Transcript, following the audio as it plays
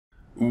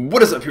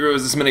What is up,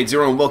 heroes? This is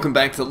Midnight0 and welcome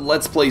back to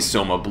Let's Play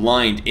Soma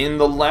Blind. In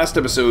the last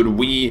episode,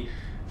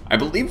 I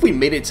believe we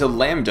made it to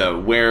Lambda,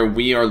 where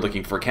we are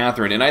looking for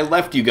Catherine, and I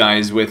left you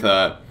guys with,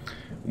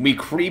 we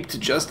creeped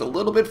just a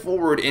little bit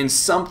forward, and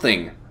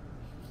something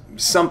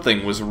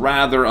was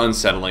rather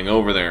unsettling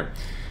over there.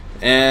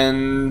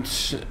 And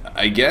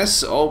I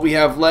guess all we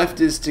have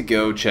left is to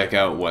go check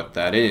out what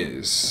that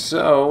is.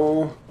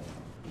 So,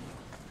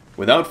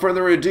 without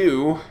further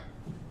ado...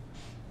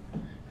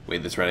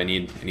 Wait, that's right, I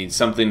need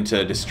something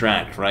to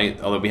distract, right?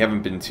 Although we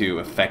haven't been too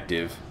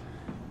effective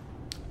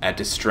at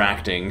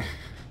distracting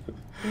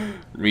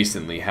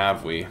recently,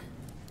 have we?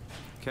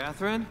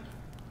 Catherine?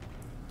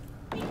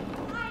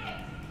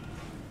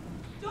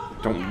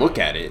 Don't look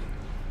at it.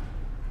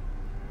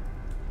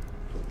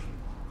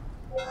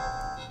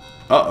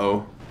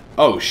 Uh-oh.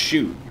 Oh,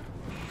 shoot.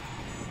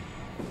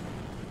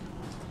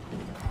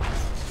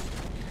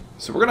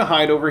 So we're gonna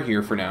hide over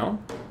here for now.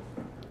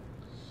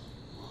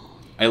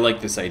 I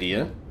like this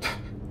idea.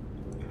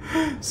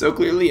 So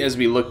clearly, as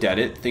we looked at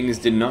it, things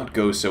did not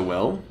go so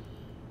well.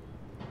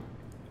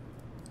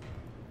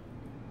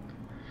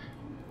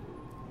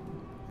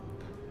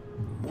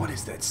 What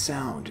is that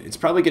sound? It's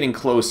probably getting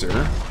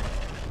closer,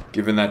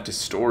 given that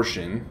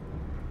distortion.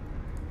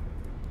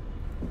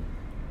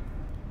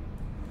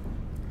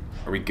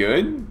 Are we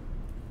good?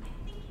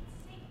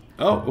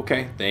 Oh,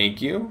 okay.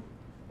 Thank you.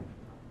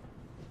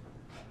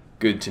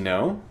 Good to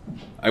know.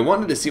 I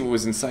wanted to see what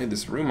was inside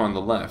this room on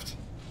the left.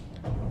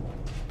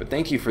 But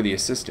thank you for the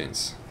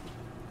assistance,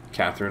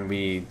 Catherine.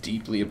 We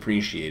deeply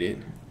appreciate it.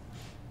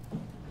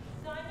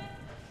 Simon,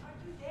 are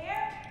you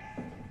there?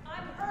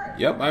 I'm hurt.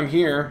 Yep, I'm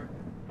here.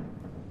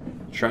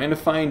 Trying to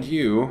find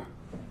you,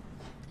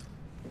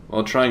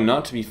 while trying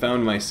not to be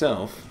found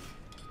myself.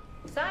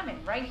 Simon,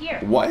 right here.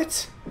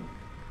 What?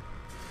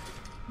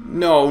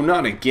 No,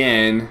 not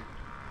again.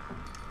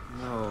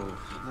 No,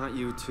 not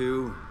you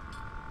too.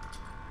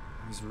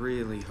 I was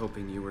really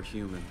hoping you were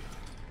human.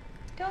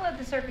 Don't let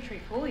the circuitry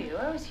fool you.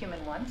 I was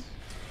human once.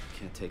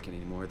 Can't take it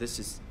anymore.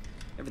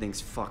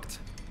 Everything's fucked.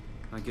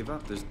 I give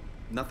up. There's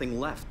nothing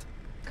left.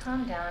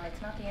 Calm down.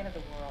 It's not the end of the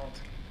world.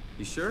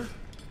 You sure?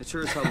 It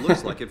sure as hell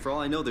looks like it. For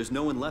all I know, there's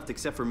no one left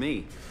except for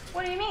me.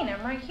 What do you mean?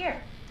 I'm right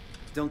here.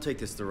 Don't take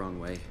this the wrong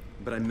way,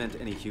 but I meant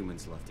any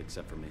humans left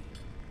except for me.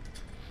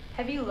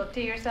 Have you looked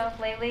at yourself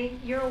lately?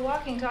 You're a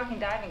walking, talking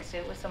diving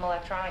suit with some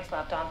electronics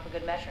slapped on for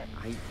good measure.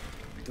 I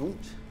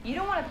don't... You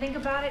don't want to think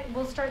about it?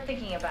 We'll start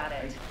thinking about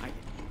it.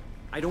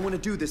 I don't want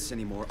to do this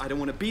anymore. I don't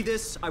want to be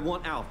this. I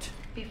want out.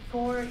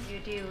 Before you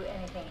do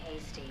anything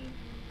hasty,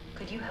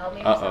 could you help me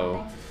with Uh-oh.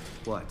 something?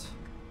 What?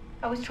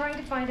 I was trying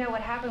to find out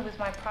what happened with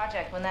my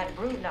project when that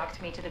brute knocked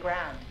me to the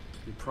ground.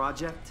 Your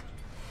project?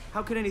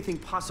 How could anything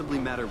possibly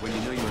matter when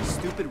you know you're a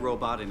stupid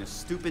robot in a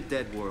stupid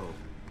dead world?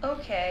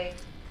 Okay,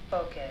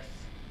 focus.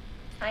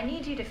 I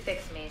need you to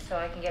fix me so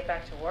I can get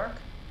back to work.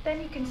 Then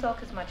you can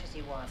sulk as much as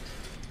you want.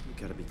 You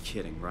gotta be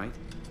kidding, right?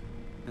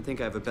 I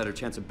think I have a better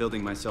chance of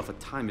building myself a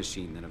time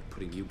machine than of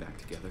putting you back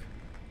together.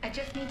 I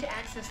just need to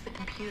access the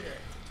computer.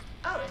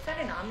 Oh, is that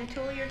an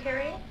Omnitool you're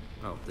carrying?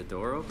 Oh, the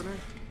door opener?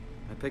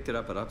 I picked it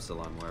up at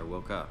Upsilon where I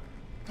woke up.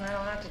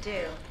 That'll have to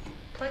do.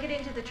 Plug it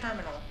into the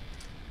terminal.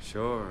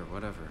 Sure,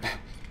 whatever.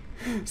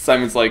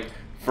 Simon's like,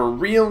 for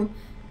real?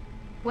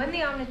 When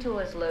the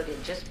Omnitool is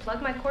loaded, just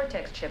plug my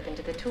Cortex chip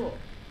into the tool.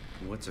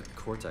 What's a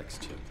Cortex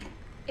chip?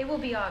 It will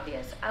be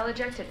obvious. I'll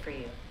eject it for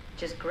you.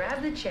 Just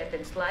grab the chip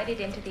and slide it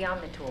into the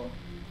Omnitool.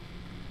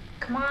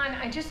 Come on,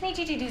 I just need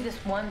you to do this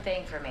one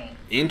thing for me.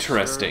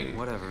 Interesting. Sure,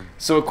 whatever.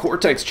 So a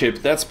Cortex chip,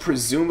 that's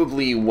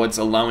presumably what's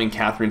allowing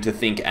Catherine to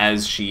think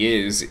as she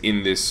is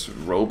in this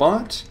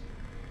robot?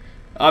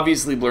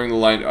 Obviously blurring the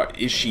line,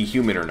 is she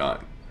human or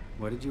not?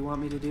 What did you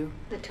want me to do?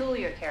 The tool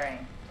you're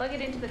carrying. Plug it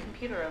into the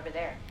computer over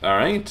there.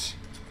 Alright.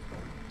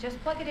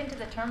 Just plug it into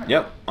the terminal.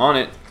 Yep, on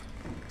it.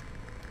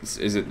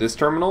 Is it this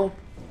terminal?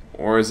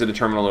 Or is it a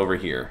terminal over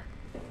here?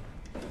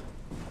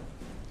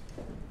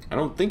 I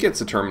don't think it's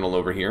a terminal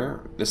over here.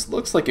 This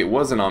looks like it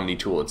was an Omni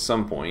tool at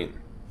some point.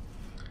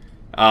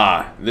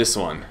 Ah, this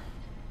one.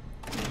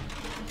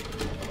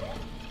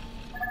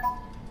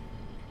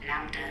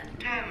 Lambda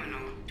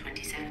Terminal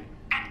 27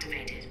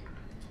 activated.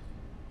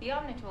 The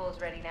Omnitool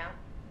is ready now.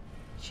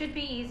 Should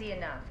be easy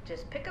enough.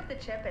 Just pick up the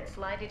chip and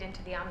slide it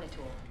into the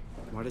Omnitool.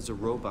 Why does a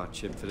robot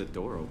chip fit a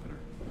door opener?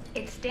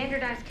 It's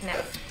standardized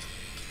connect.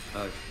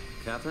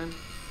 Catherine?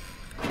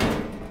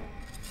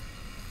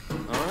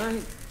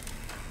 Alright.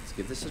 Let's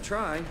give this a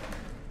try.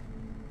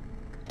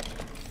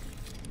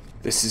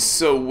 This is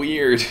so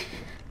weird.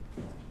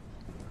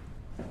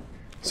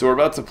 So we're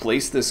about to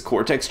place this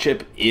Cortex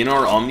chip in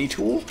our Omni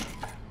tool?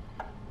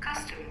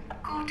 Custom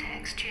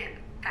Cortex chip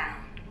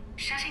found.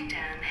 Shutting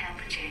down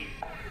helper chain.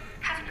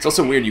 It's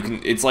also weird,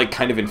 it's like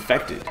kind of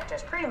infected.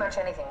 Just pretty much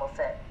anything will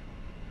fit.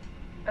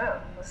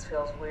 Oh, this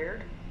feels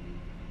weird.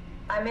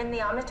 I'm in the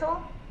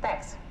Omnitool?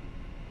 Thanks.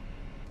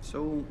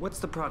 So, what's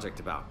the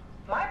project about?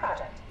 My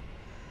project?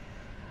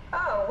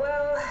 Oh,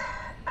 well,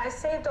 I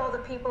saved all the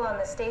people on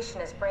the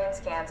station as brain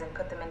scans and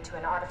put them into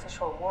an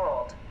artificial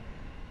world.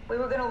 We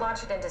were going to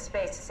launch it into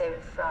space to save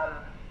it from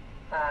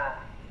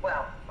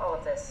Well, all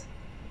of this.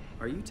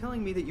 Are you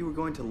telling me that you were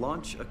going to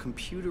launch a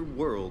computer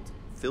world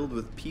filled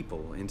with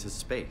people into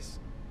space?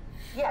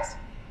 Yes.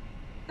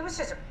 It was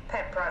just a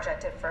pet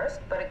project at first,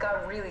 but it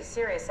got really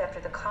serious after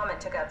the comet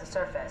took out the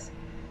surface.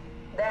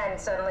 Then,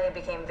 suddenly it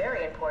became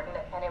very important,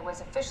 and it was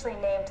officially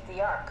named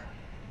the Ark.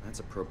 That's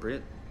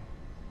appropriate.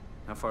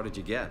 How far did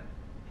you get?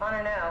 I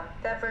don't know.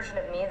 That version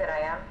of me that I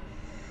am.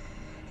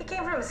 It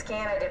came from a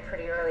scan I did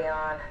pretty early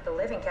on. The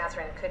living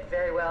Catherine could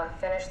very well have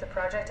finished the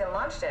project and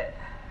launched it.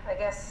 I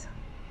guess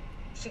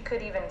she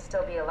could even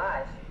still be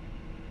alive.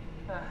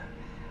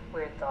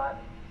 Weird thought.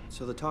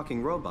 So the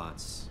talking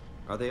robots,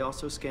 are they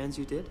also scans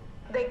you did?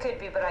 They could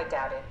be, but I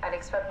doubt it. I'd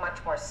expect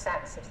much more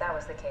sense if that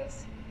was the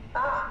case.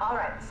 All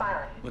right,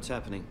 finally. What's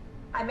happening?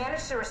 I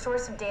managed to restore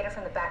some data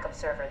from the backup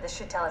server. This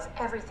should tell us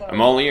everything.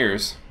 I'm all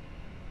ears.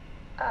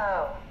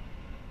 Oh.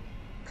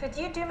 Could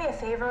you do me a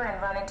favor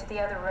and run into the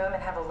other room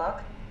and have a look?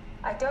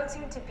 I don't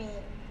seem to be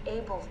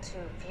able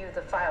to view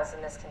the files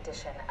in this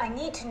condition. I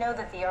need to know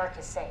that the Ark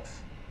is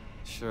safe.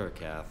 Sure,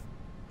 Kath.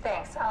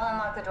 Thanks. I'll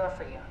unlock the door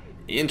for you.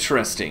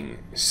 Interesting.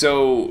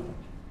 So...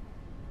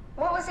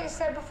 What was it you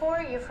said before?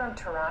 You're from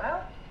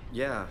Toronto?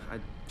 Yeah, I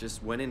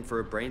just went in for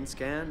a brain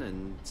scan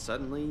and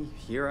suddenly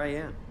here I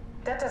am.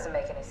 That doesn't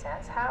make any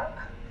sense. How?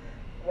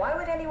 Why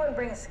would anyone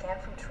bring a scan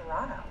from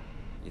Toronto?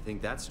 You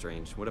think that's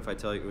strange? What if I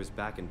tell you it was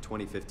back in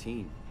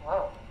 2015?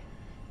 Whoa.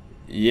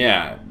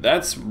 Yeah,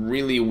 that's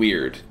really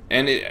weird.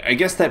 And I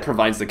guess that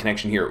provides the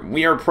connection here.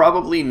 We are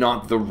probably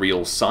not the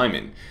real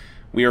Simon.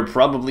 We are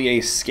probably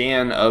a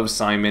scan of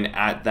Simon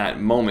at that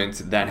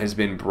moment that has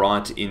been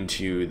brought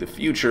into the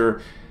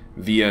future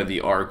via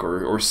the Ark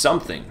or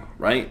something,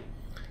 right?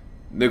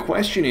 The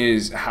question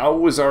is, how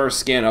was our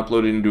scan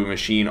uploaded into a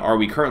machine? Are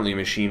we currently a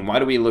machine? Why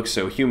do we look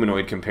so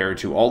humanoid compared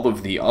to all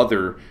of the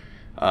other,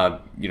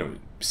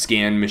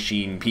 scan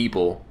machine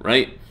people,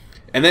 right?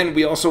 And then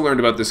we also learned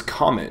about this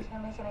comet.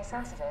 Can't make any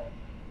sense of it.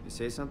 You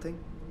say something?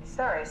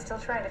 Sorry, still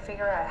trying to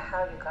figure out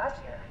how you got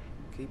here.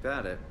 Keep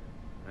at it.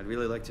 I'd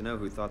really like to know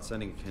who thought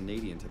sending a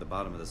Canadian to the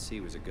bottom of the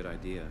sea was a good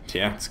idea.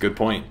 Yeah, it's a good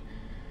point.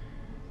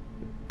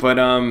 But,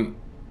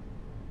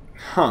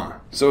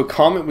 so a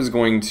comet was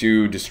going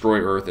to destroy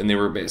Earth, and they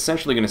were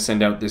essentially going to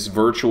send out this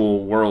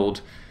virtual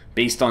world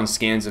based on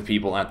scans of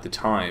people at the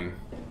time.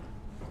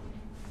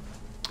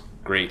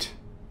 Great.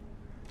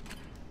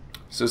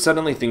 So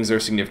suddenly things are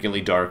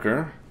significantly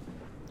darker.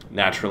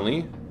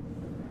 Naturally.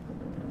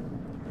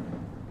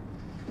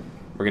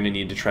 We're going to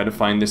need to try to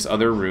find this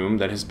other room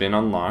that has been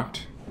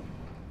unlocked.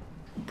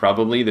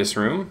 Probably this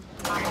room.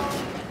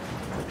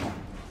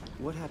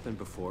 What happened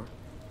before?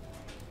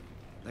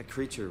 That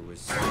creature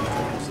was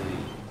actually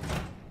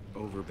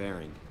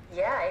overbearing.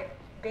 Yeah, it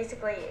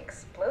basically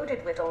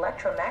exploded with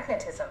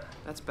electromagnetism.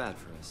 That's bad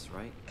for us,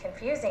 right?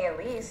 Confusing at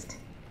least.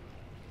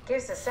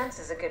 Gives the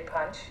senses a good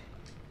punch.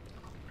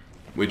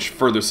 Which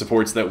further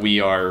supports that we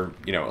are,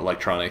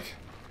 electronic.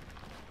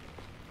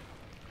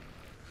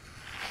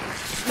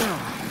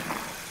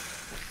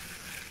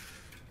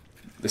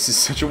 This is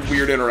such a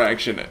weird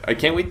interaction. I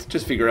can't wait to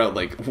just figure out,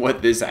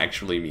 what this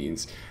actually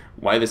means.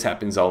 Why this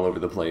happens all over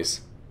the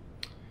place.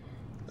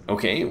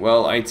 Okay,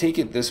 well, I take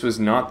it this was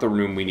not the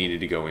room we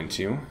needed to go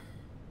into.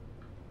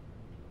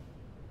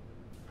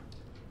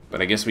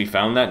 But I guess we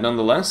found that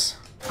nonetheless.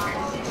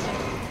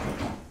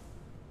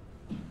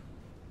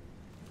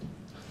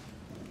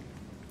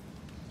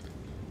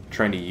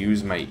 Trying to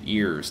use my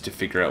ears to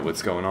figure out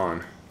what's going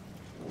on.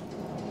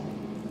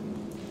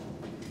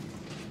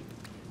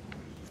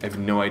 I have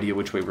no idea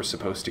which way we're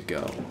supposed to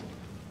go.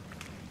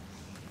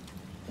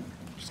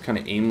 Just kind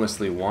of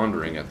aimlessly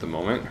wandering at the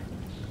moment.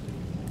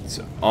 It's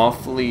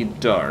awfully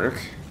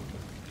dark.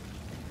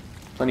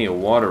 Plenty of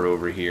water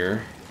over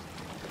here.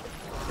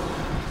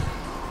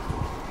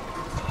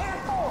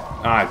 Careful!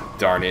 Ah,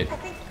 darn it. I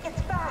think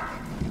it's back.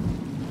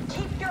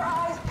 Keep your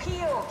eyes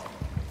peeled.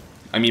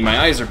 I mean, my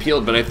eyes are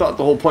peeled, but I thought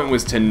the whole point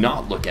was to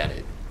not look at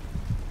it.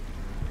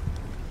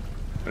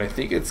 But I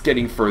think it's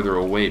getting further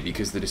away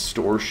because the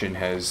distortion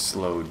has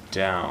slowed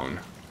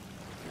down.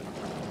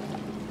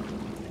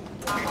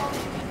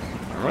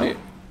 Alright.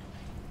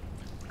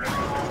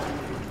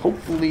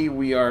 Hopefully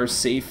we are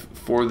safe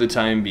for the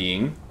time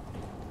being.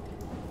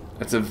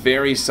 That's a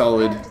very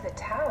solid... To the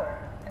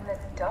tower and the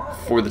dock.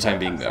 For the time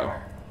being, though.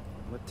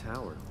 What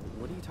tower?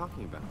 What are you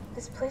talking about?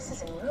 This place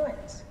is in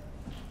ruins.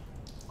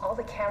 All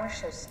the cameras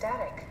show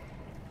static.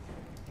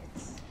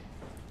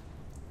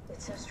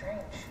 It's so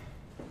strange.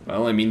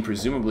 Well, I mean,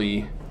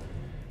 presumably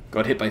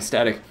got hit by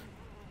static.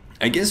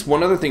 I guess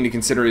one other thing to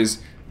consider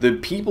is the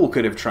people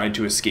could have tried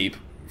to escape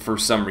for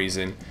some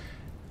reason,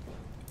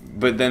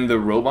 but then the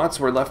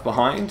robots were left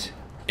behind.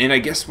 And I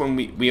guess when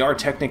we are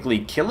technically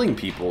killing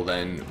people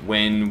then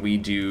when we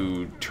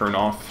do turn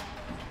off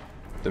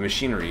the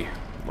machinery.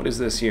 What is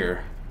this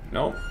here?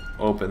 Nope.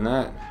 Open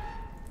that.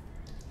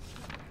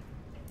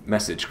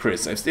 Message,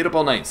 Chris. I've stayed up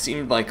all night.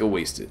 Seemed like a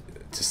waste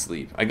to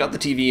sleep. I got the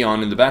TV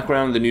on in the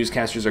background. The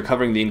newscasters are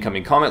covering the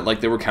incoming comet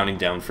like they were counting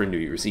down for New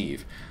Year's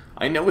Eve.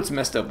 I know it's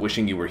messed up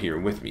wishing you were here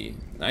with me.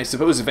 I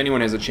suppose if anyone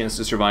has a chance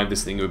to survive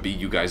this thing, it would be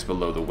you guys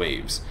below the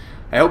waves.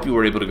 I hope you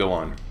were able to go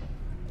on.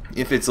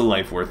 If it's a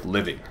life worth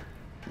living.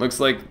 Looks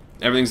like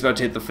everything's about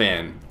to hit the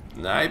fan.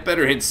 I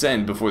better hit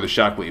send before the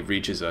shockwave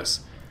reaches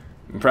us.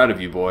 I'm proud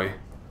of you, boy.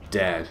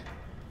 Dad.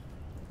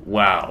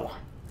 Wow.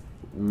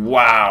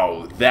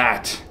 Wow,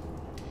 that.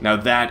 Now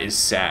that is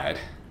sad.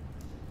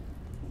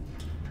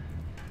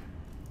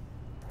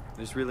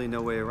 There's really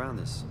no way around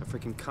this. A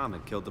freaking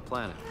comet killed the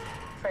planet.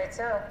 Afraid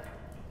so.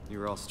 You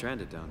were all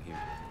stranded down here.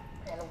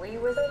 And we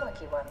were the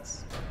lucky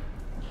ones.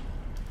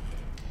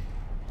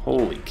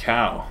 Holy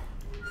cow.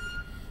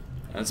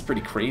 That's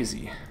pretty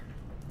crazy.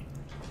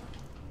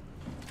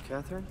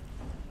 Catherine?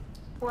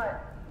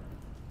 What?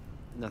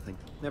 Nothing.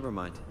 Never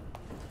mind.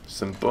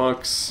 Some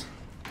books.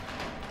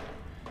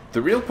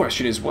 The real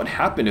question is what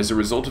happened as a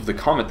result of the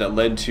comet that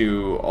led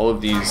to all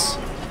of these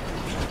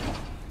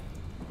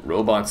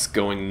robots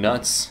going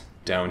nuts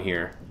down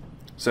here.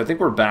 So I think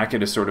we're back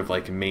at a sort of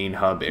like main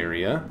hub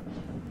area.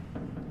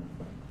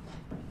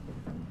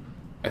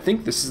 I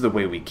think this is the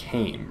way we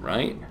came,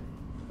 right?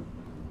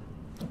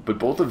 But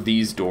both of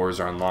these doors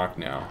are unlocked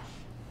now.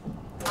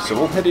 So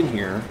we'll head in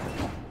here.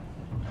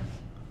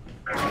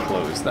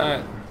 Close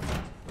that.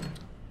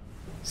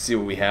 See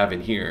what we have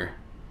in here.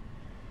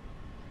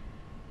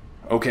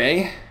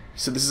 Okay,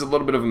 so this is a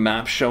little bit of a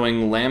map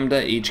showing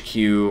Lambda HQ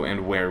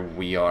and where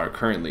we are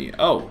currently.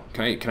 Oh,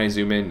 can I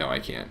zoom in? No, I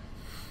can't.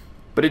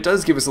 But it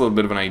does give us a little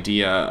bit of an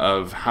idea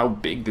of how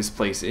big this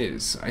place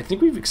is. I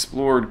think we've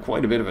explored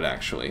quite a bit of it,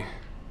 actually.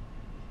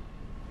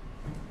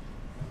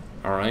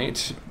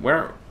 Alright,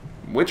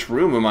 which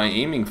room am I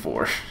aiming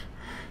for?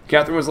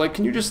 Catherine was like,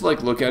 can you just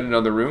like look at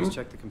another room? Just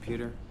check the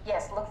computer.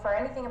 Yes, look for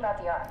anything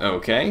about the Ark.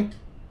 Okay.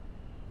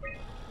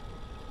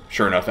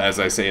 Sure enough, as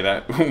I say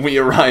that, we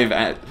arrive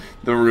at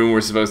the room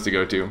we're supposed to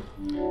go to.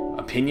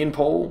 Opinion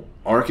poll,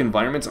 Arc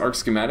environments, Arc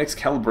schematics,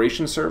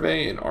 calibration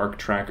survey, and Arc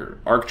tracker.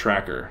 Arc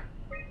tracker.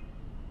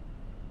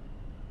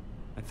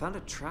 I found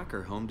a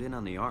tracker homed in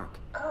on the Ark.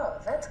 Oh,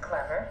 that's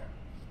clever.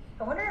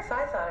 I wonder if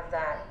I thought of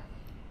that.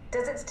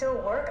 Does it still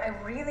work? I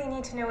really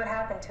need to know what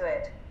happened to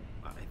it.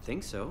 I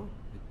think so.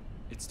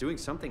 It's doing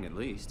something at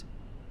least.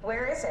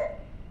 Where is it?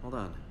 Hold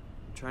on. I'm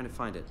trying to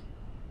find it.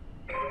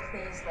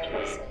 Please let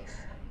me safe.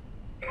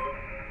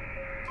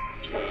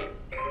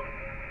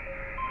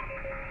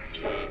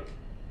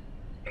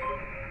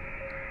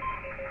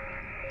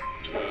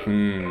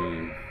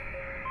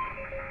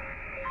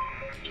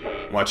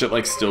 Watch it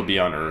like still be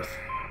on Earth.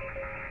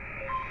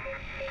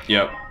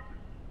 Yep.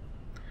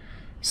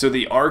 So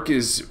the Ark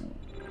is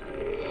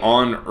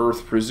on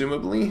Earth,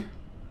 presumably.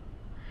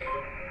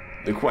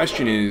 The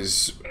question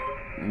is,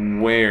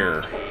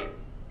 where?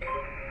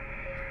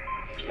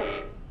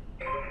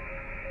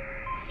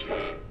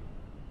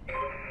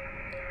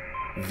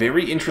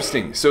 Very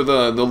interesting. So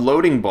the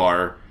loading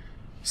bar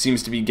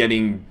seems to be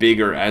getting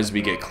bigger as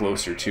we get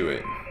closer to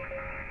it.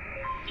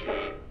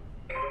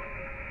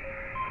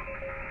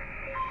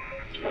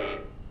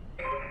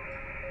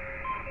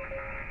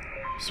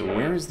 So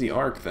where is the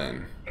Ark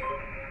then?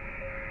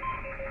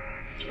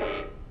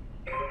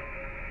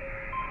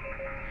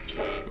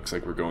 Looks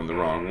like we're going the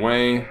wrong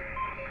way.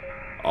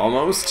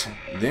 Almost.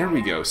 There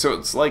we go. So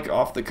it's like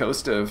off the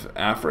coast of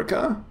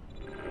Africa?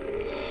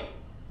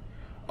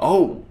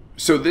 Oh,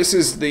 so this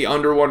is the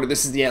underwater,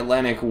 this is the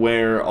Atlantic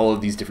where all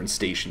of these different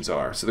stations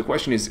are. So the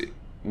question is,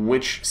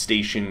 which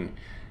station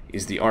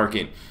is the Ark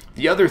in?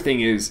 The other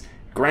thing is,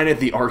 granted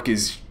the Ark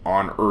is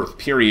on Earth,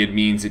 period,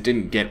 means it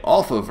didn't get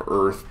off of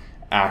Earth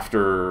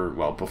after,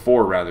 well,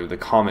 before rather, the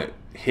comet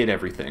hit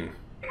everything.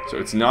 So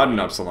it's not in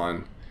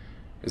Upsilon.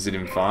 Is it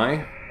in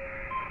Phi?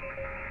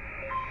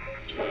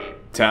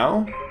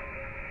 Tau?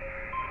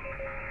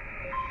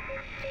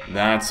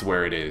 That's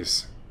where it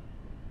is.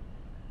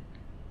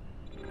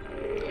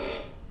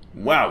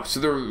 Wow, so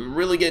they're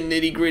really getting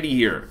nitty gritty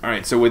here.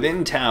 Alright, so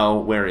within Tau,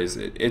 where is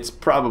it? It's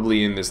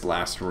probably in this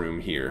last room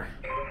here.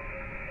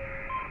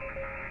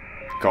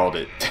 Called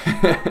it.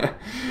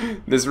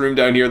 This room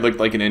down here looked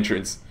like an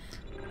entrance.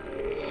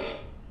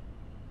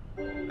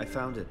 I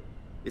found it.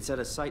 It's at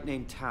a site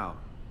named Tau.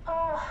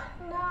 Oh,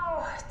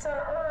 no, it's on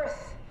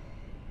Earth.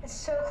 It's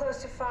so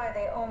close to Phi,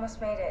 they almost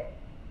made it.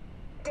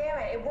 Damn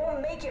it, it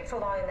won't make it for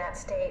long in that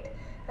state.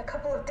 A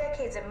couple of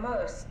decades at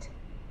most.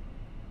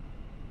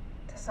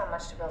 That's not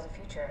much to build a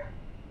future.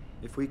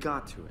 If we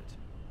got to it,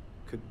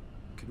 could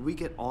we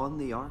get on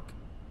the Ark?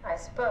 I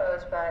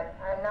suppose, but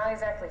I'm not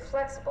exactly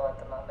flexible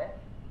at the moment.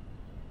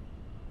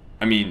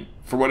 I mean,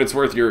 for what it's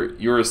worth,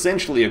 you're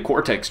essentially a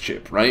Cortex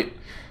chip, right?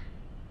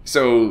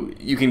 So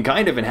you can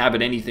kind of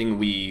inhabit anything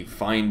we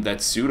find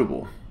that's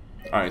suitable.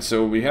 Alright,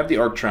 so we have the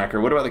Arc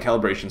tracker. What about the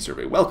calibration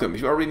survey? Welcome.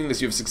 If you are reading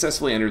this, you have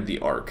successfully entered the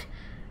Arc.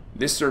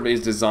 This survey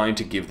is designed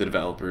to give the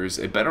developers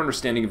a better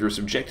understanding of your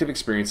subjective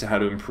experience and how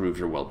to improve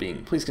your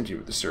well-being. Please continue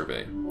with the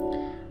survey.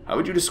 How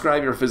would you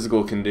describe your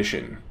physical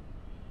condition?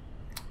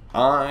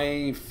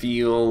 I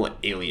feel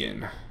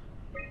alien.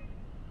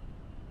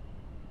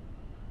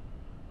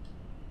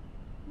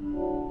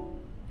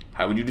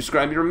 How would you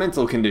describe your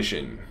mental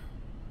condition?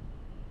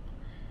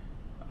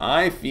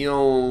 I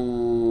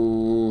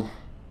feel...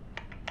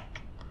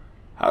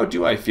 How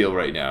do I feel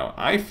right now?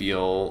 I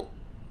feel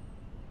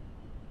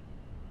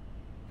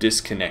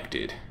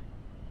disconnected.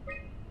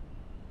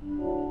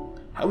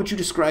 How would you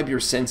describe your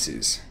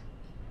senses?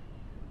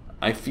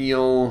 I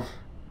feel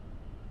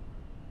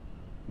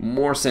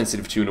more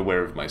sensitive to and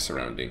aware of my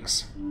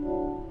surroundings.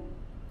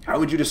 How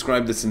would you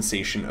describe the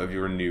sensation of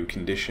your new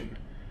condition?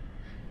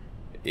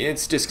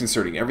 It's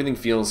disconcerting. Everything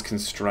feels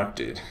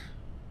constructed.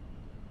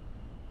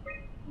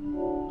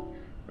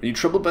 Are you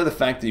troubled by the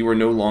fact that you are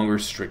no longer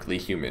strictly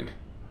human?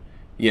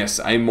 Yes,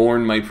 I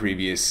mourn my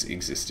previous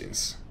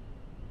existence.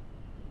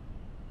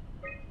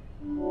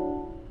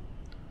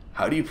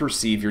 How do you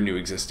perceive your new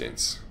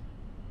existence?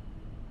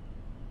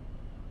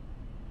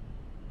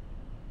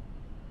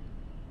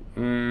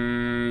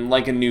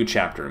 Like a new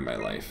chapter in my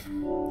life.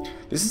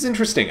 This is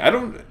interesting.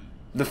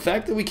 The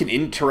fact that we can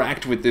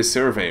interact with this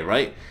survey,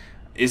 right?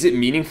 Is it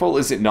meaningful?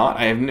 Is it not?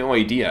 I have no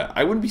idea.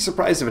 I wouldn't be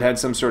surprised if it had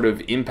some sort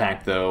of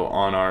impact, though,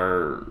 on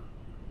our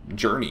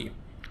journey.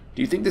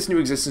 Do you think this new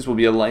existence will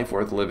be a life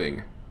worth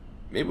living?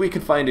 Maybe we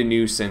could find a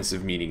new sense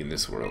of meaning in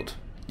this world.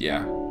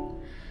 Yeah.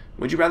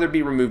 Would you rather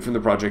be removed from the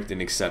project than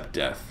accept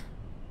death?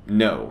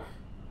 No.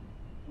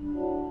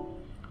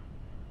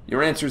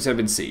 Your answers have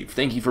been saved.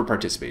 Thank you for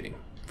participating.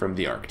 From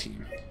the ARC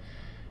team.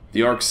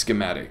 The ARC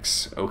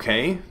schematics.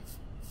 Okay.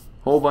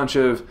 Whole bunch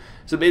of...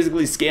 So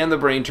basically scan the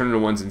brain, turn it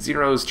into 1s and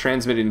 0s,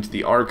 transmit it into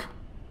the ARC,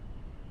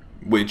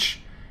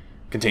 which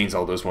contains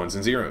all those 1s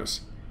and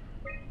 0s.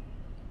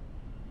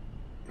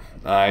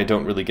 I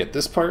don't really get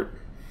this part.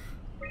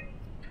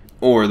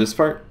 Or this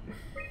part.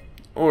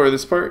 Or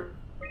this part.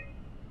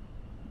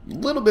 A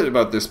little bit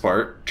about this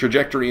part.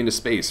 Trajectory into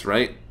space,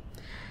 right?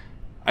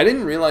 I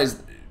didn't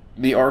realize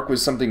the ARC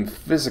was something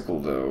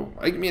physical, though.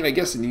 I mean, I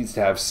guess it needs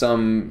to have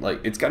some, like,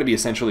 it's got to be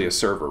essentially a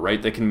server,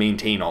 right, that can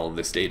maintain all of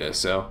this data,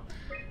 so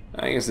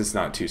I guess it's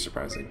not too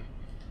surprising.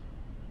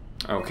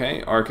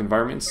 Okay, ARC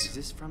environments. Is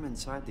this from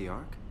inside the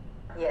ARC?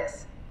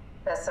 Yes.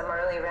 That's some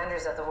early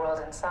renders of the world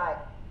inside.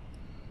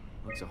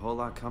 Looks a whole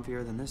lot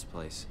comfier than this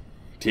place.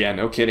 Yeah,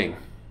 no kidding.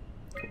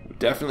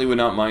 Definitely would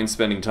not mind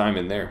spending time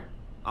in there.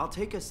 I'll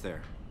take us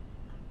there.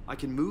 I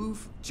can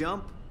move,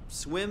 jump,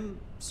 swim,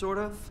 sort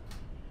of.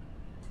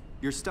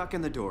 You're stuck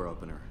in the door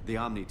opener, the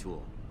Omni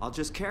tool. I'll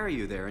just carry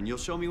you there and you'll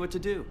show me what to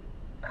do.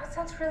 That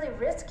sounds really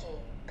risky.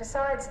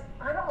 Besides,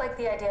 I don't like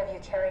the idea of you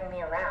carrying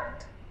me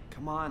around.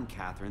 Come on,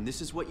 Catherine. This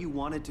is what you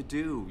wanted to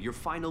do. Your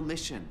final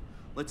mission.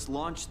 Let's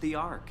launch the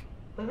ARC.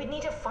 We would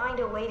need to find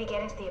a way to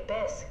get into the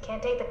Abyss.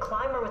 Can't take the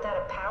climber without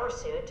a power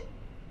suit.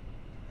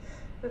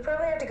 We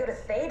probably have to go to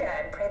Theta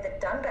and pray that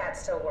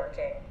Dunbat's still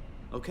working.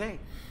 Okay,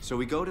 so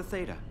we go to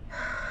Theta.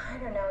 I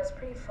don't know, it's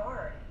pretty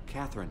far.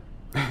 Catherine,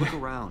 look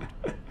around.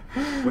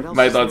 What else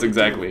My is there thoughts to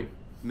exactly. do?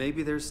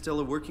 Maybe there's still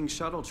a working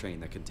shuttle train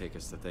that can take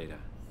us to Theta.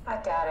 I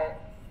doubt it.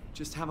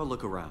 Just have a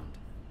look around.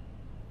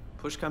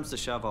 Push comes to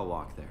shove, I'll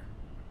walk there.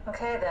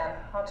 Okay then,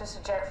 I'll just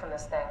eject from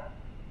this thing.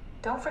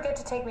 Don't forget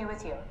to take me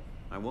with you.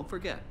 I won't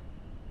forget.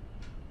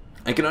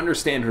 I can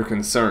understand her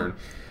concern,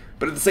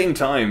 but at the same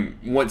time,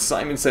 what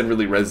Simon said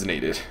really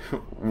resonated.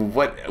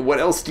 What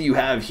else do you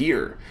have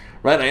here?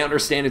 Right, I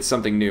understand it's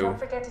something new. Don't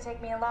forget to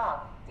take me along.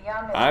 The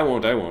Omni. I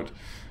won't.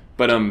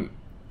 But,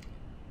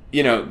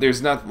 you know,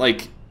 there's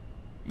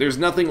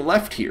nothing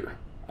left here.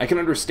 I can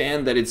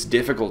understand that it's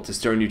difficult to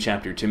start a new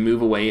chapter, to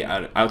move away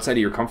outside of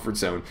your comfort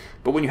zone,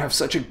 but when you have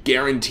such a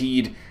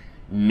guaranteed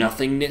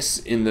nothingness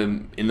in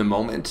the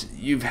moment,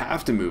 you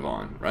have to move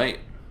on, right?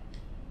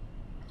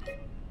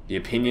 The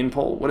opinion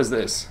poll? What is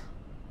this?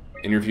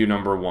 Interview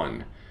number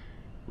 1.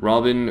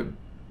 Robin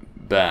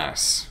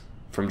Bass,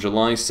 from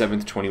July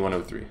 7th,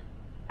 2103.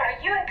 Are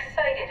you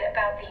excited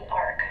about the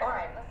ARC?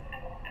 Alright,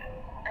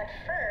 At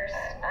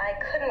first, I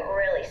couldn't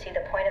really see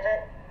the point of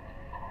it.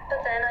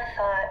 But then I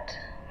thought,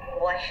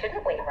 why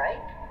shouldn't we, right?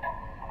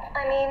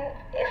 I mean,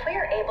 if we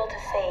are able to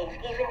save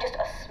even just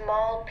a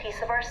small piece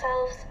of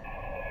ourselves,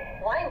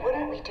 why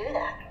wouldn't we do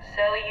that?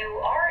 So you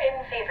are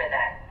in favor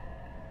then?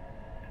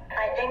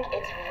 I think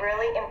it's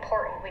really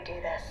important we do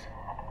this.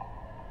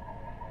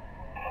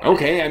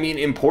 Okay, I mean,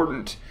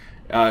 important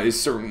is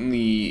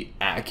certainly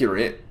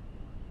accurate.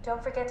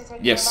 don't forget to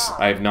take me Yes,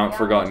 along. I have not The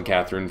forgotten, Omni.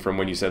 Catherine, from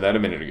when you said that a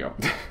minute ago.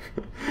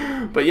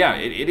 But yeah,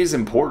 it is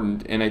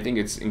important, and I think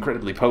it's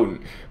incredibly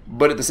potent.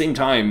 But at the same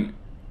time,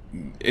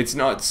 it's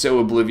not so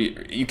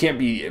oblivious. You can't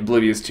be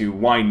oblivious to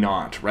why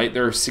not, right?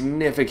 There are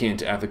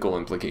significant ethical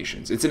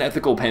implications. It's an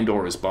ethical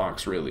Pandora's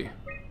box, really.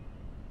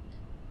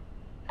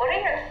 What are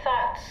your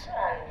thoughts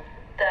on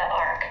the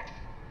ARC?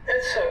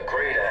 It's a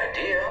great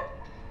idea.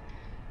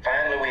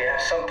 Finally, we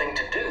have something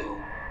to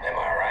do. Am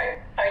I right?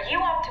 Are you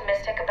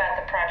optimistic about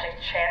the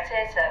project's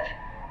chances of...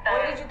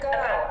 Where did you go?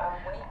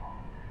 Wait.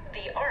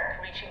 the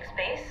ARC reaching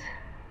space?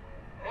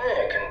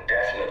 It can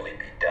definitely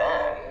be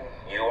done.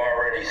 You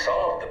already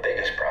solved the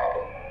biggest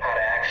problem. How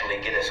to actually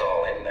get us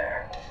all in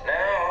there.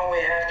 Now all we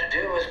have to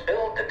do is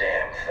build the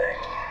damn thing.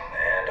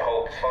 And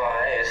hope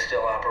Phi is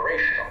still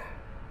operational.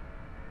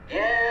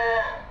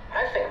 Yeah,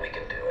 I think we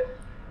can do it.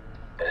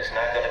 But it's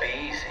not going to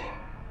be easy.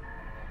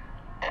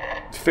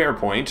 Fair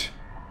point.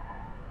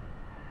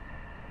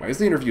 Why is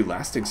the interview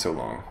lasting so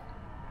long?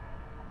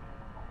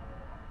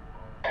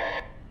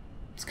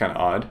 It's kind of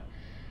odd.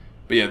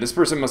 But yeah, this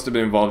person must have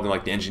been involved in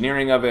like the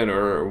engineering of it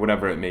or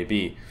whatever it may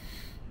be.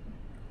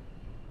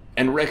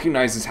 And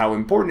recognizes how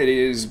important it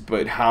is,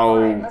 but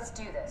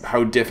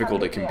how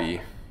difficult it can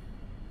be.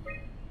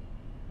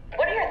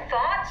 What are your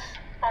thoughts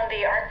on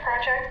the art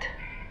project?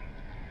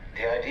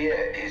 The idea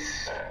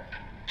is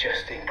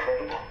just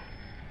incredible.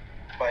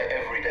 By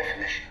every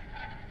definition.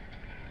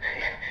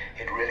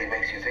 It really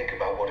makes you think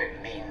about what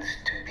it means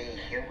to be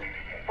human.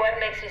 What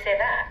makes you say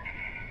that?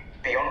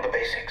 Beyond the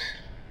basics.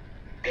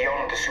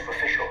 Beyond the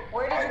superficial.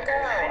 Where did you I'm go?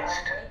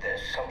 convinced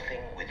there's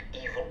something with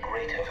even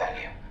greater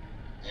value.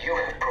 You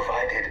have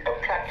provided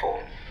a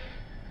platform,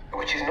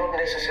 which is not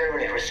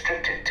necessarily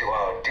restricted to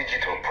our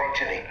digital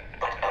progeny,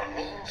 but a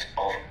means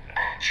of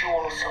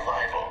actual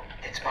survival.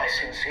 It's my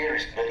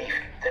sincerest belief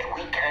that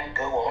we can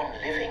go on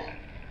living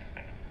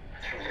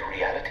through the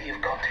reality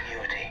of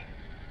continuity.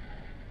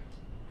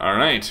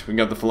 Alright, we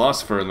got the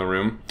philosopher in the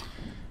room.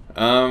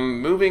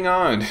 Moving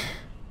on.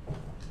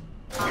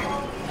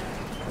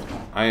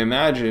 I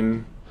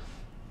imagine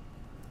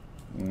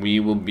we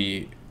will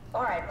be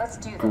let's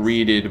do this.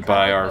 greeted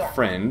by our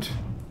friend.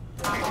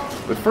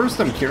 But first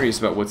I'm curious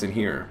about what's in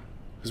here.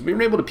 Because we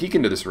were able to peek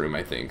into this room,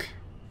 I think.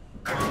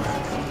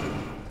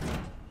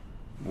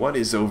 What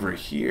is over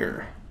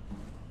here?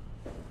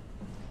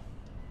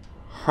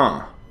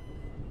 Huh.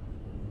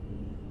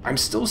 I'm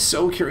still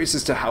so curious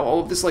as to how all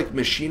of this like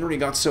machinery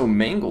got so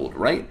mangled,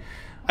 right?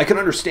 I can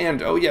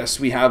understand, oh yes,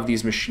 we have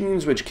these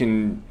machines which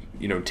can,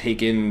 you know,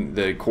 take in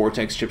the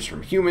cortex chips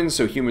from humans,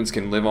 so humans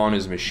can live on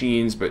as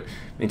machines, but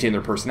maintain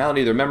their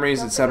personality, their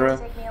memories,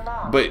 etc.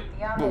 But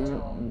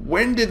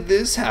when did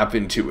this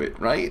happen to it,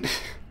 right?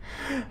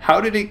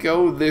 How did it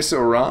go this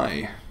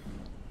awry?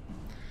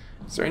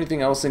 Is there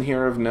anything else in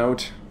here of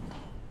note?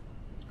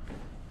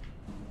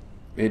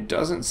 It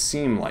doesn't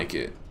seem like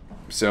it.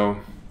 So,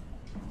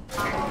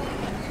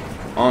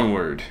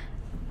 onward.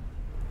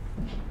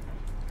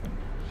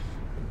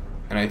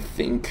 And I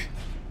think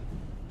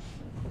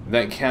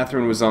that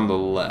Catherine was on the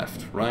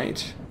left,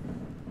 right?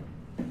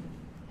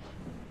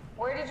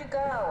 Where did you go?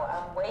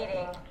 I'm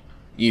waiting.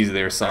 Easy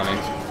there,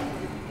 Sonic.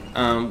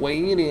 I'm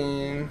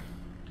waiting.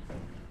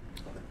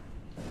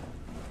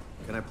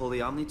 Can I pull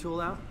the Omni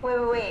tool out?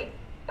 Wait.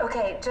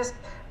 Okay, just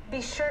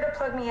be sure to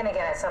plug me in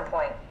again at some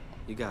point.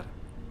 You got it.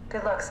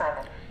 Good luck,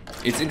 Simon.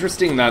 It's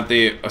interesting that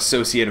they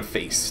associate a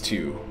face,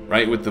 too,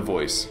 right, with the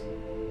voice.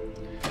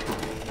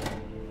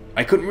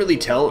 I couldn't really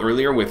tell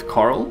earlier with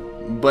Carl,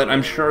 but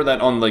I'm sure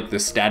that on, like, the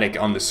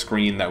static on the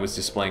screen that was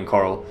displaying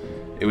Carl,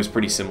 it was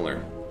pretty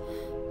similar.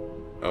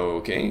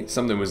 Okay,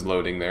 something was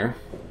loading there.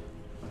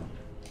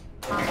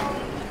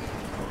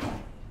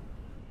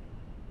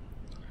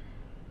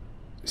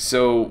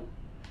 So,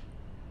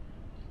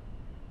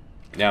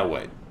 now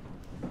what?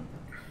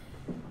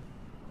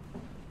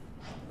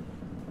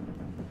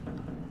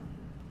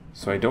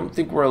 So I don't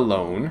think we're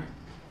alone.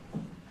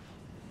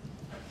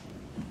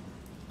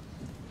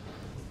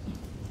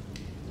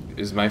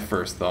 Is my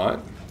first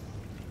thought.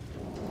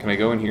 Can I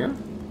go in here?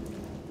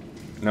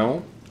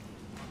 No?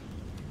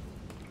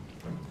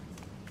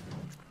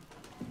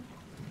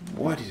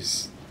 What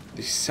is...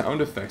 These sound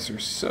effects are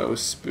so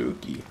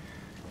spooky.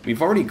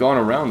 We've already gone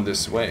around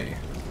this way.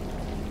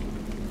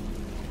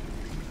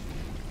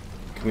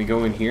 Can we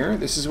go in here?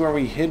 This is where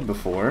we hid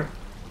before.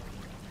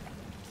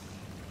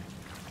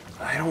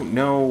 I don't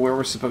know where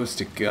we're supposed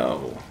to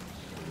go.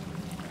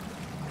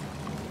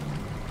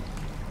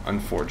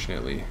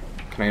 Unfortunately.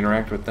 Can I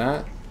interact with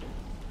that?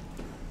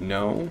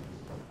 No.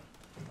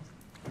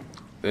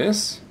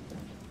 This?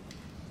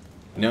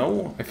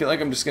 No? I feel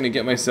like I'm just gonna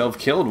get myself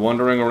killed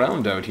wandering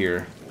around out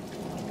here.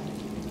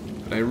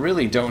 But I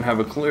really don't have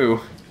a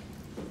clue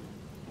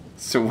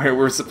as to where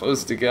we're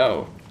supposed to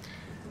go.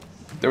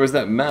 There was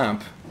that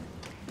map,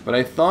 but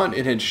I thought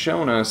it had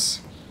shown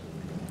us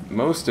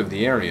most of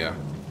the area.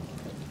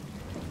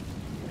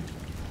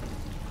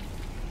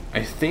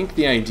 I think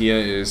the idea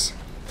is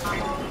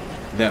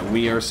that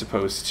we are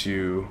supposed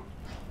to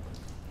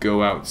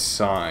go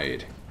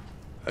outside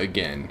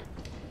again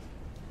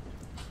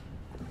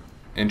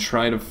and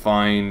try to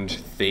find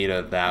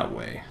Theta that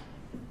way.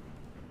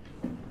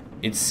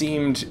 It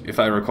seemed, if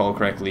I recall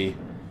correctly,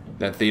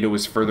 that Theta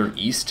was further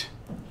east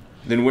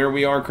than where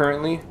we are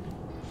currently.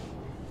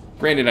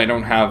 Granted, I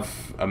don't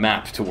have a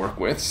map to work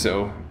with,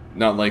 so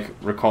not like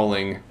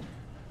recalling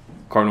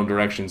cardinal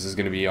directions is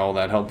going to be all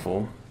that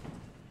helpful.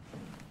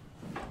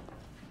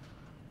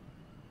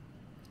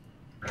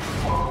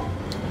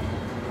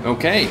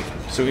 Okay,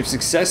 so we've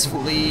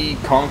successfully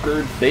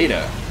conquered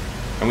Theta,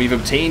 and we've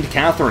obtained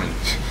Catherine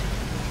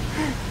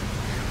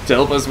to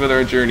help us with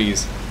our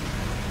journeys.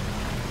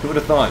 Who would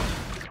have thought?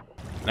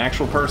 An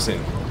actual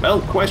person, well,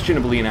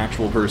 questionably an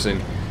actual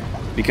person,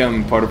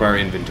 become part of our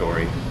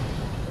inventory.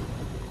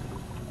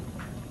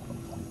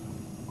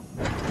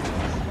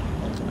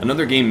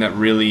 Another game that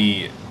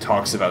really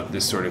talks about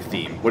this sort of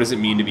theme. What does it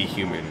mean to be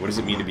human? What does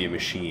it mean to be a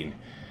machine?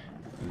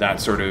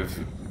 That sort of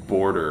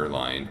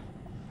borderline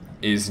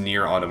is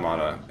Nier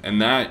Automata,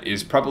 and that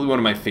is probably one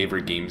of my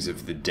favorite games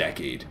of the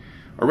decade.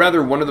 Or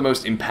rather, one of the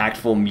most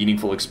impactful,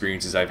 meaningful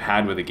experiences I've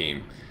had with a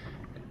game.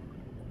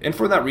 And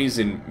for that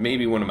reason,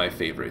 maybe one of my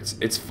favorites.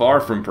 It's far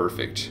from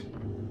perfect,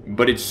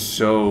 but it's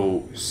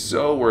so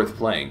worth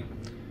playing.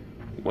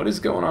 What is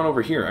going on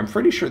over here? I'm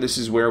pretty sure this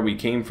is where we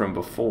came from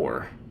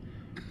before.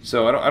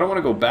 So I don't want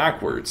to go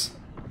backwards.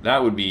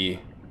 That would be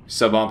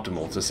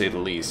suboptimal, to say the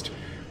least.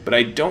 But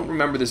I don't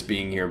remember this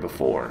being here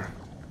before.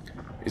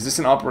 Is this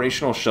an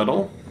operational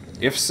shuttle?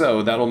 If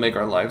so, that'll make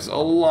our lives a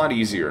lot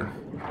easier.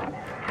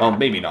 Well,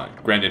 maybe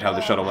not, granted how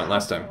the shuttle went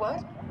last time.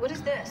 What? What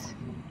is this?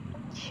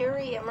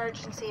 Curie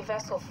Emergency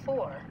Vessel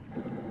 4.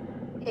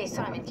 Hey,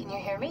 Simon, can you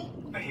hear me?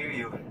 I hear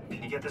you.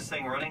 Can you get this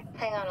thing running?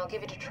 Hang on, I'll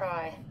give it a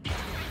try.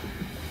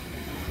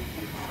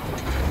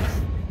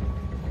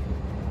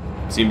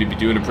 Seem to be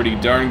doing a pretty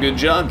darn good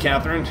job,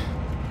 Catherine.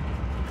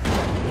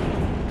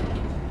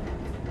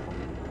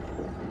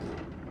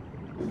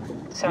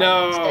 Sorry,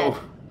 No!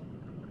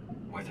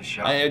 Worth a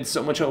shot. I had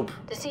so much hope.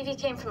 the CV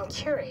came from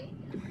Curie.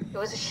 It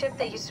was a ship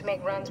that used to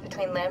make runs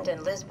between Lambda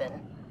and Lisbon.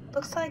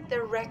 Looks like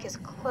their wreck is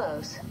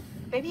close.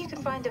 Maybe you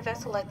can find a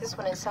vessel like this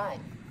one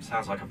inside.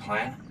 Sounds like a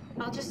plan.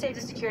 I'll just save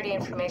the security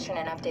information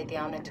and update the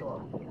Omni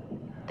tool.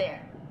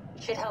 There.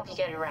 Should help you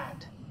get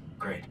around.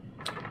 Great.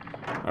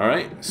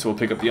 Alright, so we'll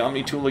pick up the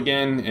Omni tool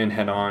again and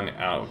head on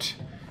out.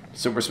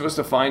 So we're supposed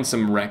to find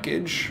some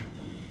wreckage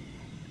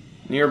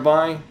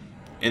nearby,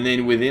 and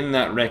then within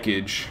that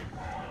wreckage,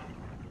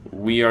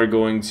 we are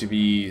going to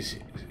be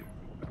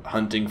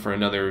hunting for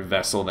another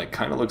vessel that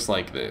kind of looks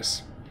like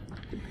this.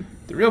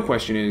 The real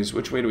question is,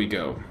 which way do we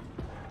go?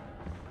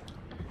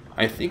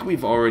 I think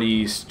we've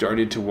already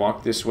started to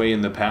walk this way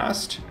in the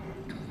past.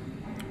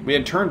 We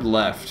had turned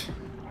left,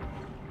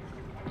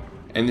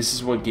 and this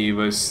is what gave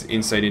us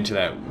insight into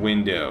that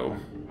window.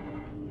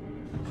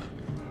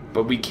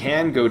 But we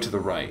can go to the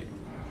right.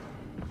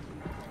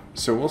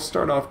 So we'll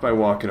start off by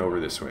walking over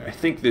this way. I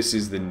think this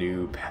is the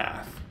new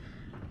path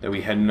that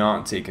we had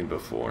not taken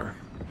before.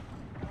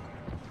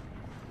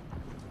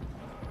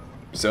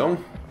 So,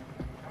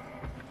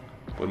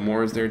 what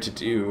more is there to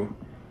do?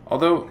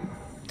 Although,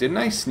 didn't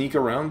I sneak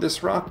around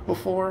this rock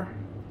before?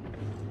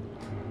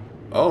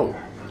 Oh.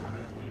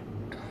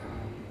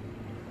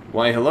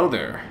 Why, hello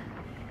there.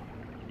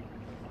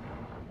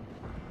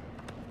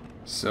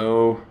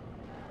 So,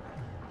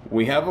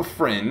 we have a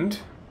friend,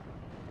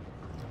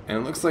 and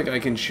it looks like I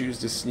can choose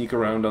to sneak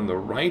around on the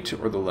right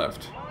or the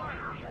left.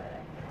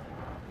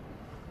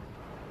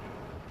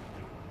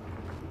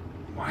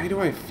 Why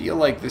do I feel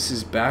like this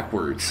is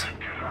backwards?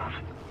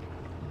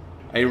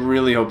 I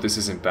really hope this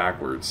isn't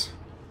backwards.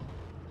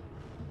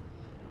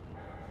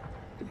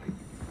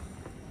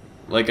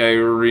 Like, I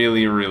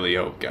really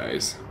hope,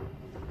 guys.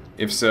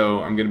 If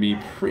so, I'm gonna be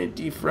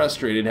pretty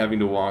frustrated having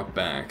to walk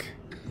back.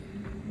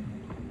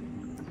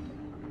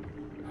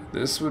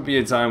 This would be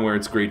a time where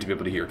it's great to be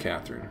able to hear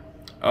Catherine.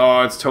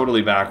 Oh, it's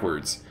totally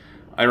backwards.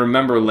 I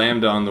remember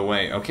Lambda on the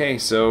way. Okay,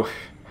 so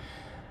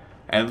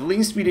at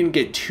least we didn't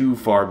get too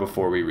far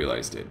before we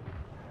realized it.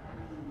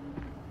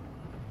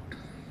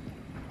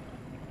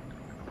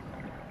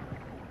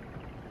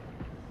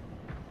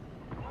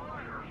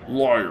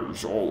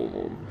 Liars, all of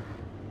them.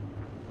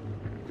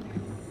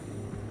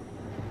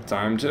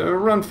 Time to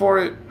run for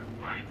it.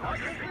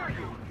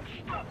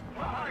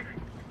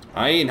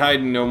 I ain't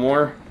hiding no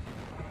more.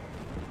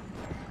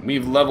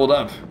 We've leveled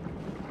up.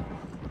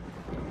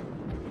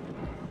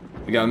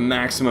 We got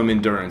maximum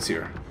endurance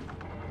here.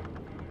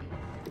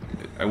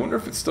 I wonder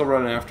if it's still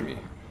running after me.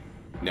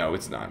 No,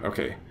 it's not.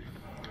 Okay.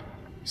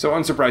 So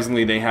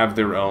unsurprisingly, they have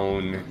their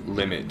own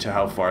limit to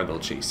how far they'll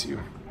chase you.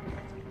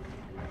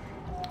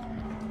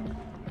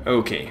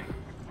 Okay.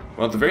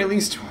 Well, at the very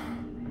least,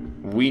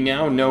 we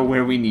now know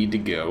where we need to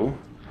go.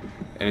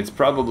 And it's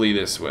probably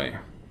this way.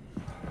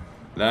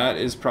 That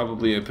is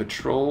probably a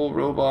patrol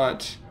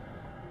robot.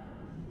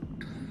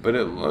 But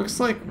it looks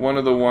like one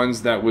of the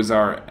ones that was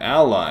our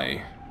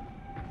ally.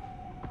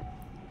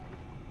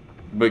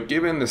 But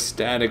given the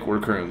static we're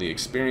currently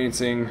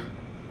experiencing,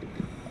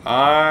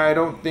 I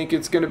don't think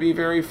it's going to be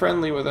very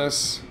friendly with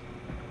us.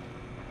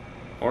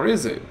 Or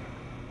is it?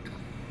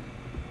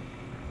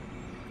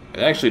 It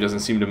actually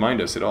doesn't seem to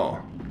mind us at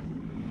all.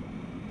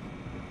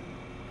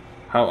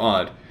 How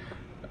odd.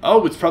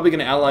 Oh, it's probably going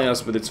to ally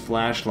us with its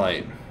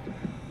flashlight.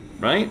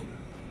 Right?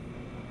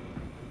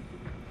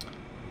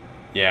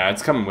 Yeah,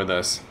 it's coming with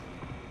us.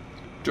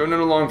 Joining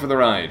along for the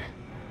ride.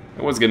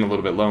 I was getting a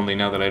little bit lonely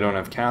now that I don't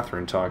have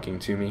Catherine talking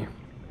to me.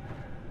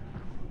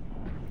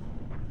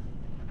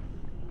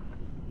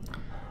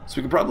 So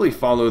we could probably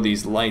follow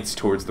these lights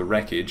towards the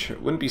wreckage.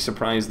 Wouldn't be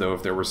surprised, though,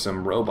 if there were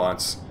some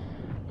robots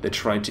that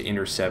tried to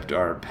intercept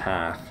our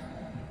path.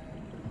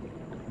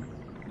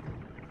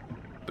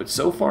 But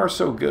so far,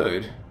 so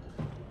good.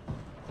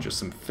 Just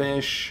some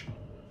fish.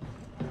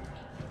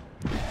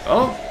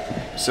 Oh,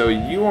 so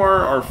you are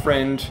our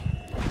friend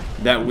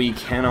that we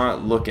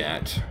cannot look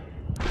at.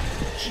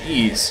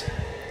 Jeez.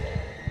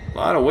 A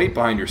lot of weight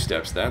behind your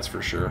steps, that's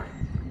for sure.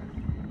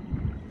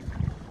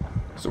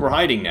 So we're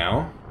hiding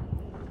now.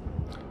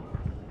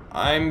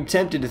 I'm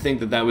tempted to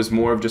think that that was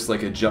more of just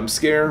like a jump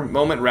scare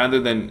moment rather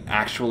than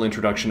actual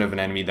introduction of an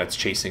enemy that's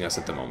chasing us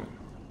at the moment.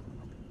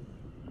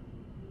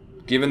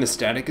 Given the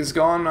static is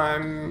gone,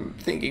 I'm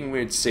thinking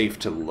it's safe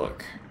to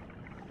look.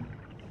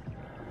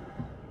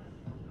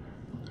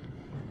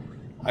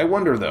 I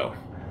wonder though,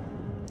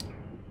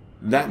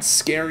 that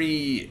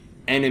scary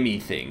enemy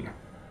thing,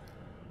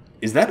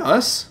 is that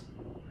us?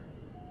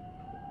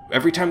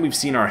 Every time we've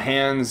seen our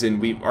hands and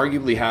we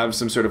arguably have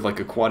some sort of like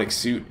aquatic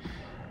suit,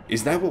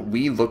 is that what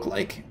we look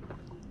like?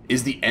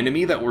 Is the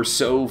enemy that we're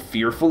so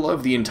fearful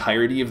of the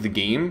entirety of the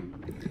game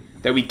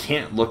that we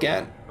can't look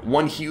at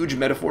one huge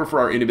metaphor for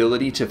our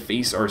inability to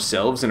face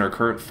ourselves in our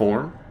current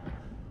form?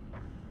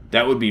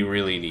 That would be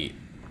really neat.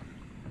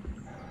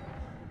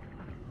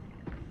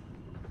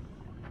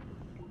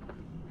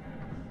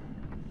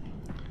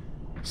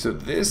 So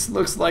this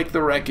looks like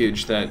the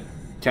wreckage that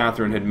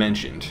Catherine had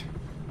mentioned.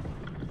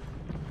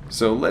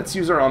 So let's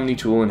use our Omni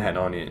tool and head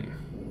on in.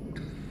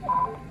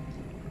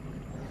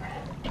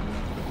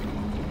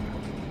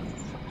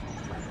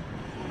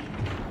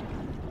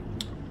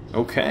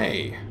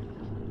 Okay.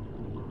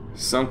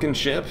 Sunken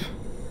ship.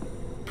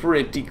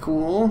 Pretty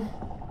cool.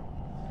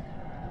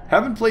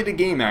 Haven't played a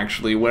game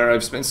actually where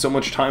I've spent so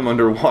much time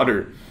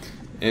underwater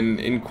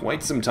in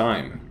quite some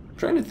time. I'm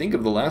trying to think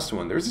of the last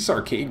one. There's this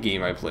arcade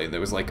game I played that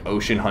was like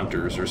Ocean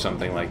Hunters or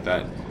something like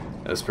that.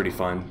 That was pretty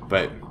fun,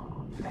 but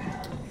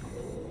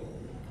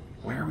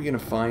where are we gonna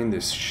find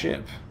this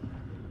ship?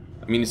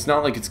 I mean, it's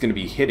not like it's gonna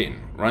be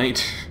hidden,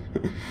 right?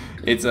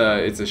 It's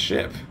a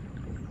ship.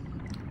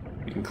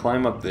 We can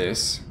climb up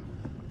this.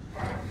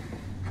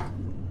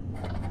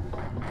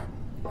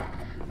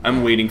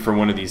 I'm waiting for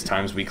one of these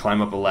times we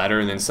climb up a ladder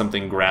and then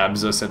something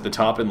grabs us at the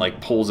top and like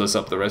pulls us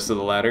up the rest of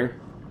the ladder.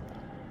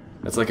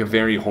 That's like a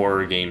very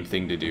horror game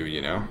thing to do,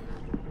 you know?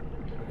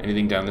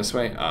 Anything down this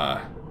way?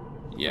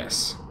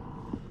 Yes.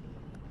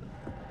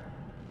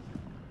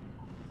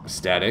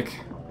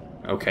 Static.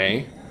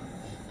 Okay.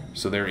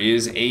 So there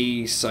is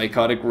a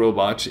psychotic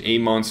robot, a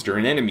monster,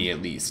 an enemy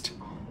at least,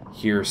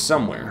 here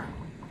somewhere.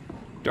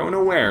 Don't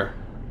know where,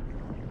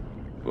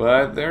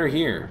 but they're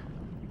here.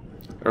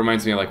 It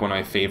reminds me of like one of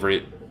my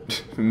favorite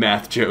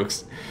math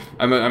jokes.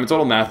 I'm a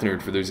total math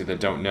nerd for those of you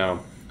that don't know.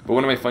 But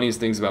one of my funniest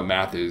things about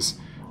math is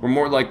we're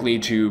more likely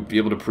to be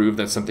able to prove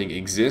that something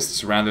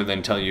exists rather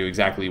than tell you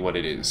exactly what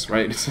it is,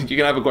 right? It's like you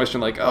can have a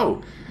question like,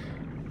 oh,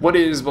 what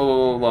is blah,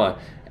 blah, blah, blah.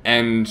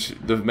 And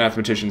the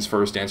mathematician's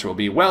first answer will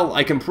be, well,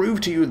 I can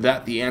prove to you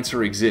that the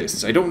answer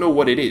exists. I don't know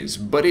what it is,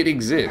 but it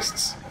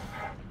exists.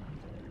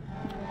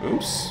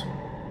 Oops.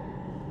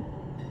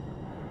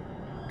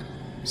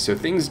 So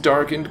things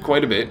darkened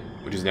quite a bit,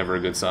 which is never a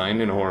good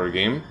sign in a horror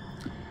game.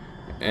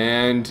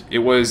 And it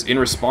was in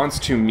response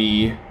to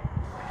me...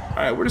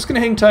 Alright, we're just gonna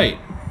hang tight.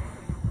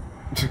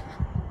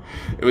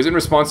 It was in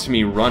response to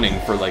me running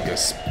for like a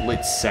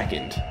split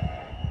second.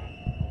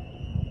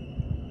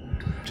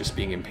 Just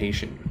being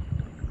impatient.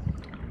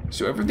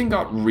 So everything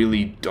got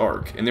really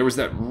dark, and there was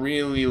that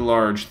really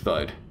large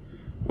thud,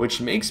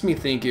 which makes me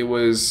think it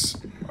was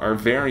our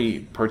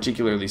very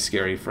particularly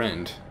scary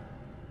friend.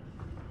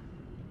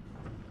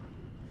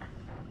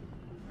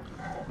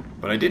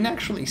 But I didn't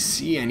actually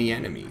see any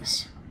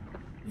enemies,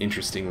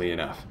 interestingly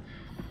enough.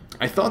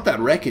 I thought that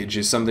wreckage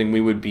is something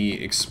we would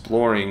be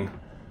exploring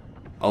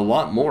a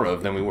lot more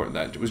of than we were.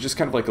 That was just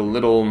kind of like a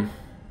little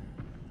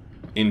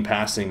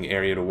in-passing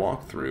area to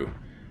walk through.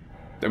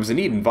 That was a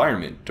neat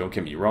environment, don't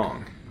get me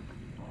wrong.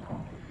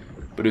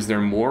 But is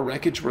there more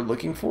wreckage we're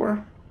looking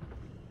for?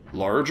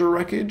 Larger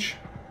wreckage?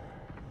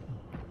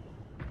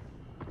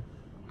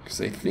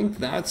 Because I think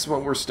that's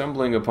what we're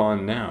stumbling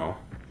upon now.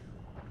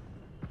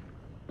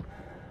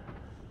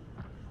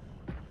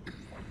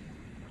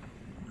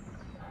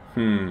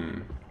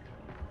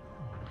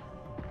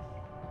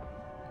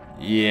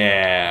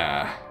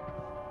 Yeah.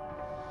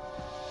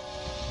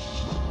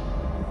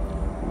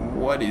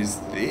 What is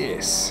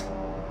this?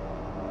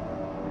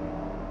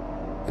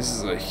 This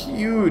is a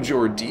huge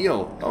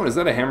ordeal. Oh, is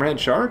that a hammerhead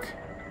shark?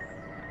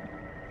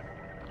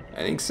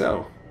 I think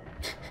so.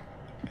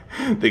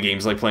 The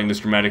game's like playing this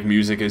dramatic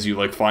music as you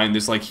like find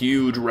this like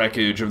huge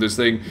wreckage of this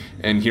thing,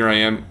 and here I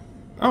am.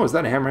 Oh, is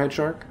that a hammerhead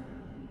shark?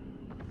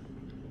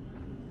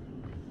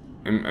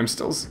 I'm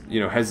still, you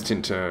know,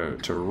 hesitant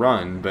to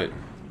run, but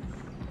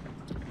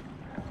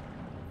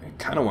I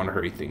kind of want to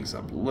hurry things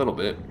up a little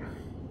bit.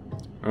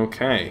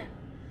 Okay.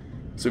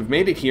 So we've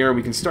made it here.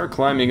 We can start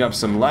climbing up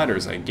some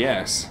ladders, I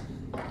guess.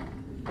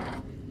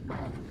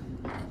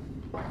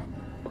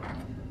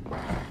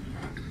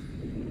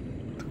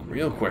 The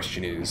real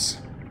question is,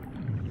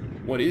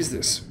 what is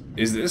this?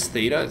 Is this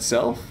Theta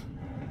itself?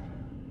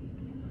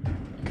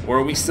 Or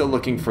are we still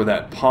looking for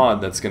that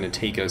pod that's going to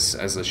take us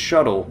as a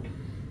shuttle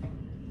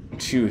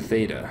to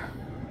Theta?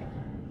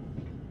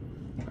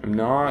 I'm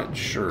not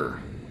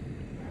sure.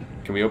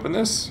 Can we open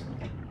this?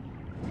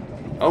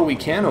 Oh, we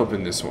can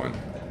open this one.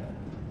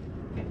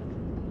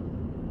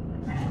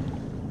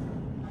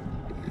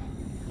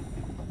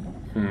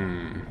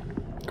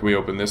 Can we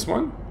open this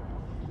one?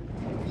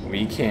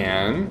 We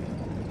can.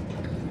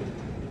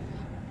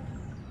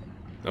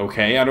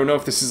 Okay, I don't know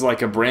if this is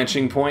like a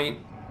branching point.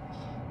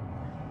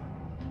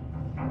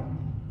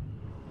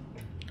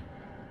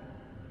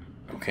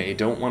 Okay,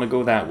 don't want to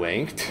go that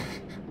way.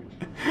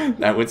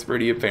 That was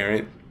pretty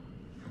apparent.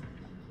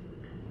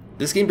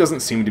 This game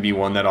doesn't seem to be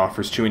one that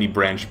offers too many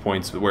branch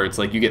points where it's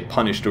like you get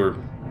punished or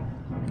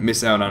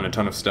miss out on a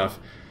ton of stuff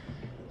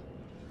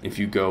if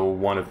you go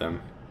one of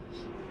them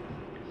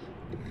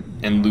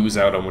and lose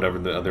out on whatever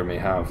the other may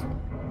have.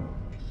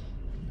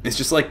 It's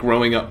just like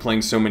growing up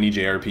playing so many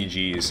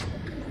JRPGs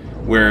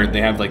where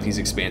they have like these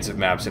expansive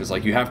maps and it's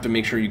like you have to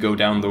make sure you go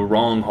down the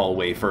wrong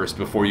hallway first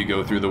before you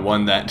go through the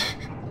one that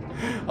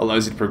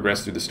allows you to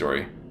progress through the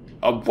story.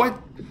 What?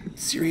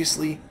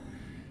 Seriously?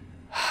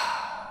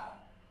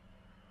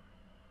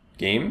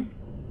 Game?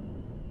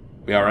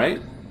 We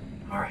alright?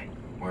 Alright,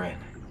 we're in.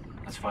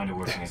 Let's find a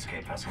working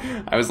escape vessel.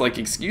 I was like,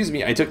 excuse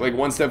me, I took like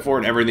one step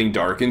forward, everything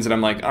darkens, and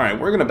I'm like, alright,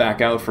 we're gonna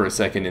back out for a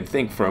second and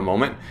think for a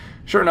moment.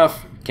 Sure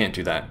enough, can't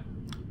do that.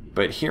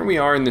 But here we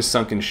are in this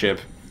sunken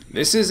ship.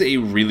 This is a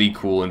really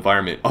cool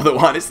environment. Although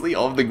honestly,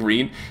 all of the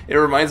green, it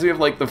reminds me of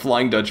like the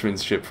Flying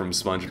Dutchman's ship from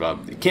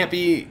SpongeBob. It can't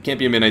be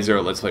a Midnight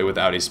Zero Let's Play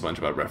without a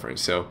SpongeBob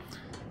reference. So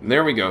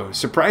there we go.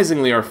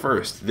 Surprisingly our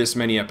first, this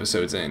many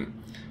episodes in.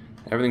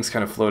 Everything's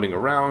kind of floating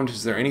around.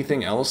 Is there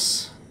anything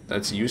else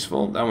that's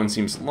useful? That one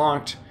seems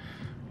locked.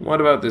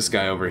 What about this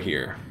guy over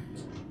here?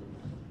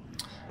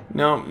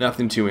 No,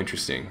 nothing too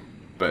interesting.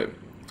 But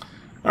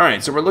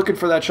alright, so we're looking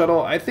for that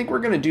shuttle. I think we're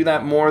going to do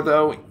that more,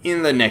 though,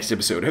 in the next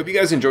episode. Hope you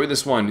guys enjoyed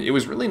this one. It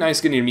was really nice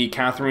getting to meet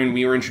Catherine.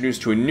 We were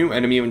introduced to a new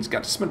enemy and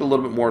got to spend a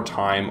little bit more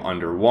time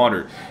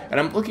underwater.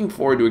 And I'm looking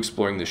forward to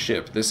exploring the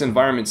ship. This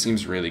environment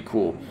seems really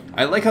cool.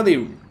 I like how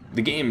the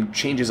game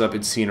changes up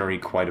its scenery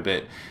quite a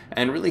bit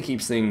and really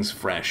keeps things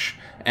fresh.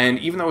 And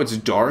even though it's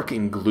dark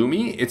and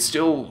gloomy, it's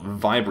still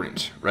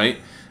vibrant, right?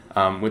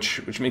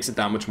 Which makes it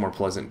that much more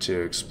pleasant to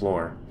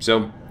explore.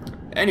 So,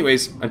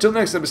 anyways, until the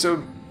next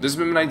episode, this has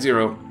been Midnight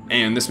Zero,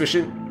 and this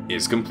mission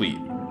is complete.